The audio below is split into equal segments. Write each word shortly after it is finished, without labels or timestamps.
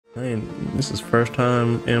This is first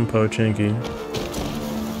time in Pochinki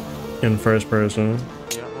in first person.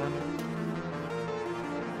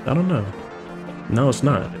 I don't know. No, it's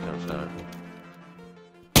not.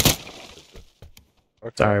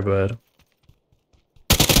 Sorry, bud.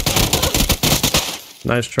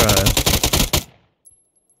 Nice try.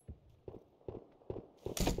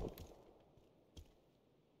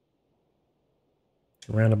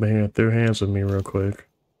 Ran up in here and threw hands with me real quick.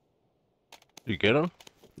 You get him?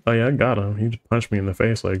 Oh yeah, I got him. He just punched me in the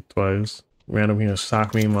face like twice. Ran up here and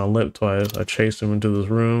socked me in my lip twice. I chased him into this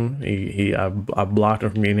room. I blocked him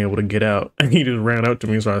from being able to get out. And he just ran up to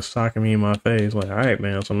me and started socking me in my face. Like, all right,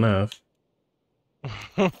 man, that's enough.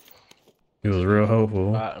 He was real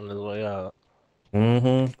hopeful. On his way out.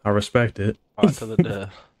 I respect it. Fought to the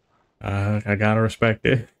death. I gotta respect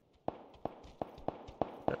it.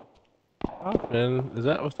 And is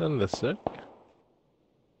that within the city?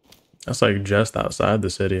 That's like just outside the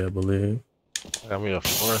city, I believe. Got me a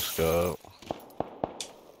forescope.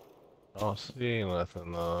 I don't see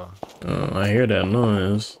nothing though. I hear that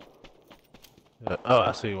noise. Yeah. Oh,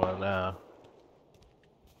 I see one now.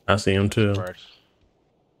 I see him too.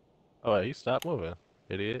 Oh wait, you stopped moving,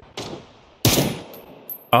 idiot.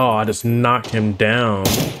 Oh, I just knocked him down.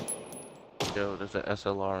 Yo, there's an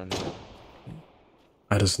SLR in there.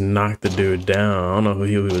 I just knocked the dude down. I don't know who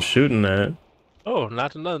he was shooting at. Oh,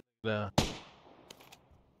 not another now.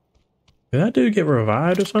 Did that dude get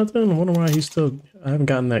revived or something? I wonder why he's still... I haven't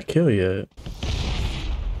gotten that kill yet.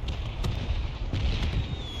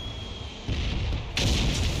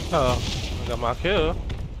 Oh, I got my kill.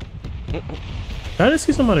 Did I just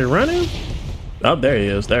see somebody running? Oh, there he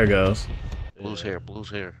is. There he goes. Blue's here, blue's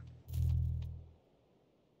here.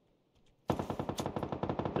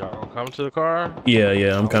 Y'all gonna come to the car?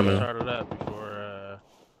 Yeah, I'm coming. That before,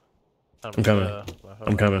 I'm coming.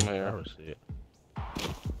 I'm coming. Are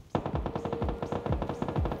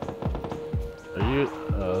you?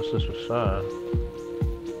 It's just a sign.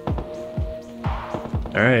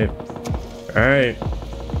 All right. All right.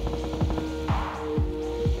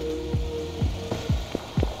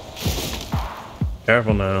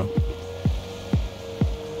 Careful now.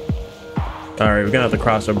 All right, we're gonna have to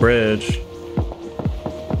cross a bridge.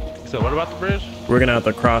 So what about the bridge? We're gonna have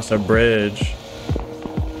to cross a bridge.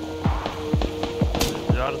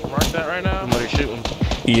 Did y'all just mark that right now? Somebody shooting.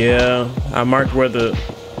 Yeah, I marked where the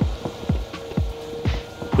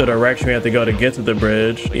direction we have to go to get to the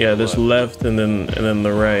bridge. Yeah, this left and then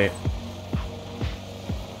the right.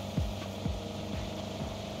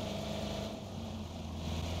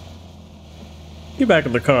 Get back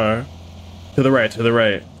in the car. To the right, to the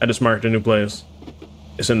right. I just marked a new place.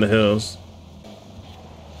 It's in the hills.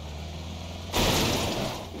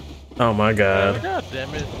 Oh my god. God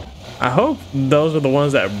damn it. I hope those are the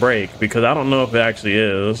ones that break because I don't know if it actually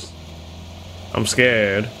is. I'm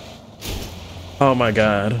scared. Oh my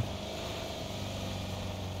god.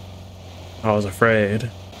 I was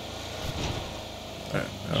afraid.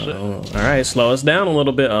 All right, slow us down a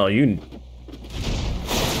little bit. Oh, you...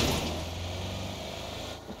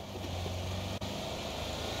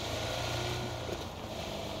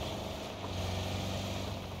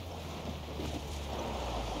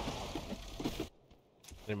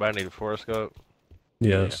 Anybody need a forescope?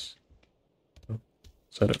 Yes. Yeah.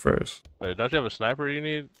 Set it first. Wait, don't you have a sniper you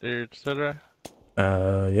need? Yeah,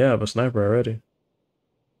 I have a sniper already.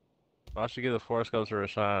 Why don't you give the forescope to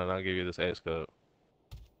Rashawn and I'll give you this A-scope?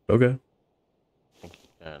 Okay.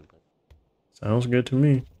 Sounds good to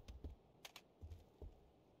me.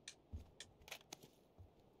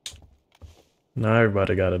 Now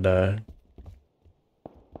everybody gotta die.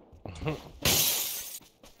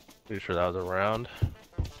 Pretty sure that was a round.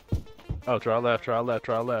 Oh, try left, try left,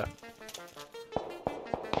 try left.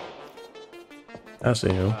 I see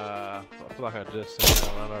him. I feel like I just seen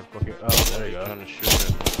him. Oh, there you go. Trying to shoot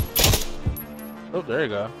him. Oh, there you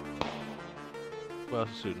go. Who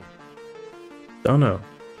else is shooting? Don't know.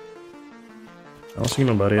 I don't see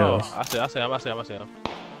nobody else. I see him.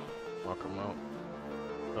 Walk him out.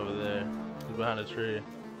 Over there. He's behind the tree.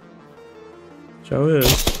 Show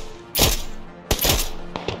is.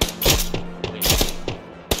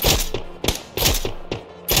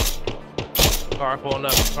 Car pulling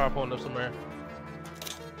up somewhere.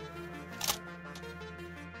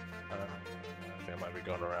 They might be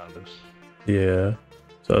going around us. Yeah.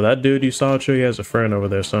 So that dude you saw, he has a friend over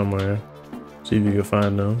there somewhere. See if you can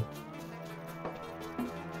find them.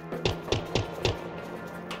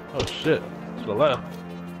 Oh shit. To the left.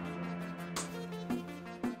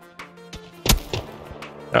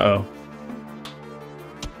 Uh-oh.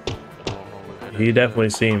 He definitely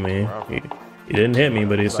seen me. He didn't hit me,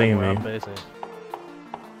 but he seen me.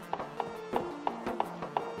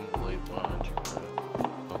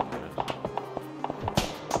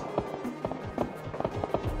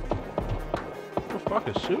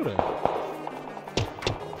 fuck is shooting?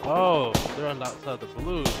 Oh, they're on outside the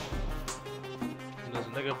blue. And there's a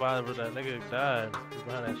nigga by where that nigga died. He's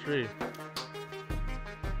behind that tree.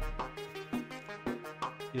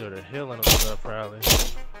 Yo, they're healing him stuff probably.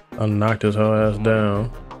 I knocked his whole ass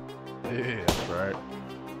down. Yeah, that's right.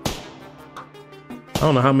 I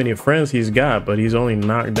don't know how many friends he's got, but he's only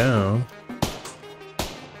knocked down.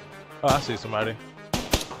 Oh, I see somebody.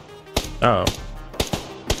 Oh.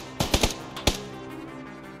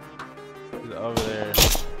 He's over there.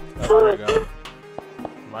 Oh, there you go.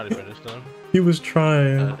 Might have finished him. He was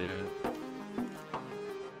trying. I did.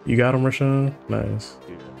 You got him, Rashawn? Nice.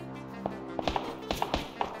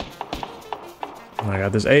 I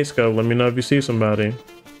got this A scope. Let me know if you see somebody.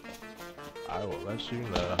 I will let you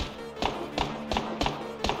know.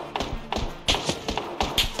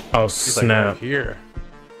 Oh, He's snap. like right here.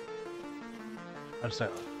 I just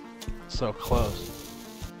said so close.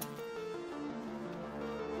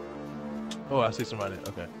 Oh, I see somebody.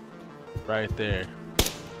 Okay. Right there.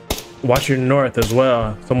 Watch your north as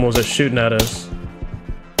well. Someone was just shooting at us.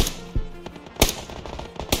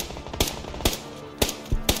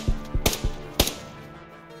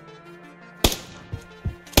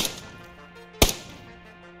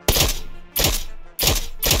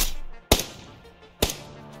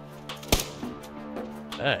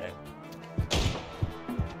 Dang.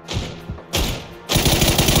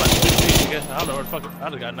 I don't know where the fuck I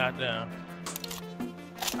just got knocked down.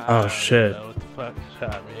 Oh, shit. I don't know what the fuck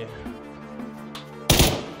shot me.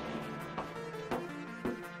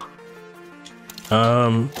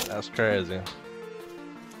 That's crazy.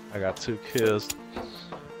 I got 2 kills.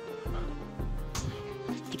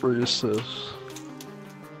 3 assists.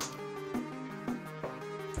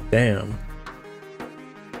 Damn.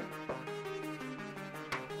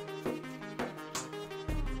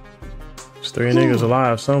 There's 3 niggas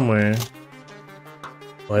alive somewhere.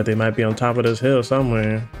 Like they might be on top of this hill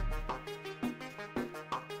somewhere.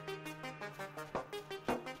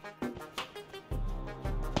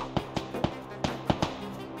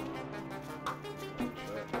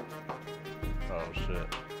 Oh shit.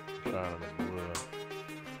 Trying to make wood.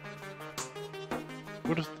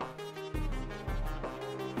 What is.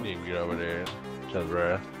 You need to get over there. Just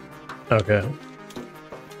right. Okay.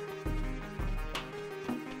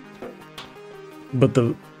 But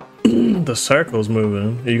the the circle's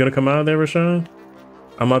moving. Are you gonna come out of there, Rashawn?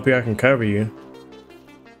 I'm up here, I can cover you.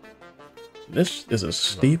 This is a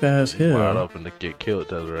steep ass hill. Wide open to get killed,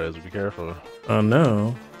 Desiree. Be careful. Oh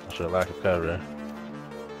no. I should lack of cover.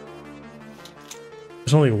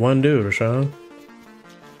 There's only one dude, Rashawn.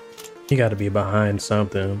 He gotta be behind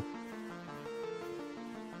something.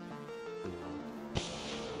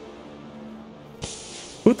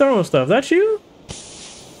 Who throwing stuff? That you?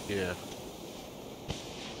 Yeah.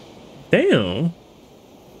 Damn.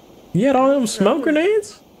 You had all them smoke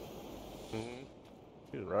grenades?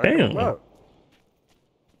 Get right Damn. up.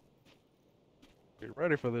 Get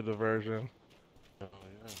ready for the diversion. Oh,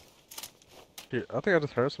 yeah. Here, I think I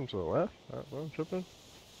just heard some to the left. I'm tripping.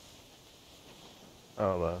 I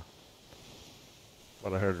don't know.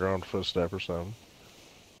 Might have heard your own footstep or something.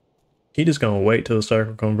 He just gonna wait till the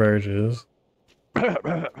circle converges.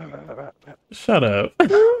 Shut up.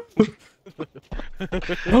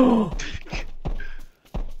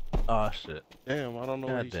 Oh shit. Damn, I don't know.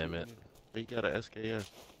 God damn it. He got an SKS.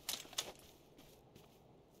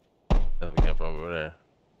 That came from over there.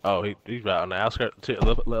 Oh, he's right on the outskirts.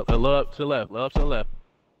 Look up to the left. Look up to the left.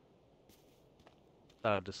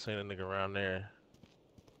 I just seen a nigga around there.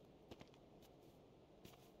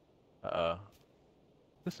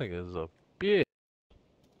 This nigga is a bitch.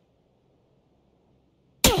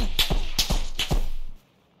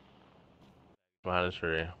 Behind the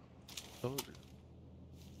tree. Told you.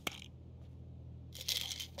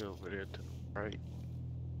 Over there to the right.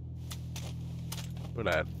 Look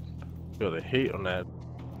at that. Feel the heat on that.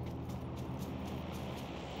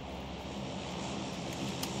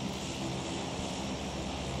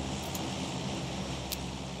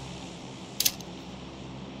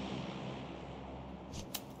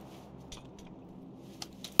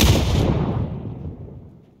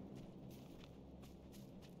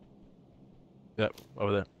 Yep,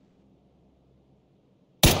 over there.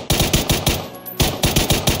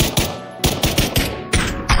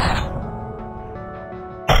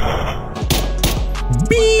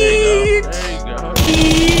 There you go.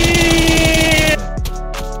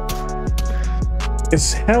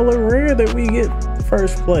 It's hella rare that we get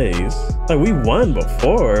first place. Like, we won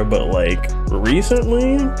before, but like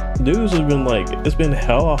recently, dudes have been like, it's been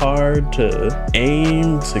hella hard to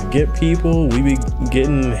aim to get people. We be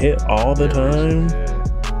getting hit all the time.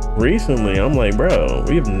 recently. I'm like, bro,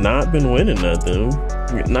 we've not been winning nothing.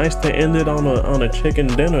 Nice to end it on a chicken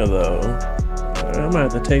dinner though. I'm gonna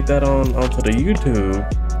have to take that onto the YouTube.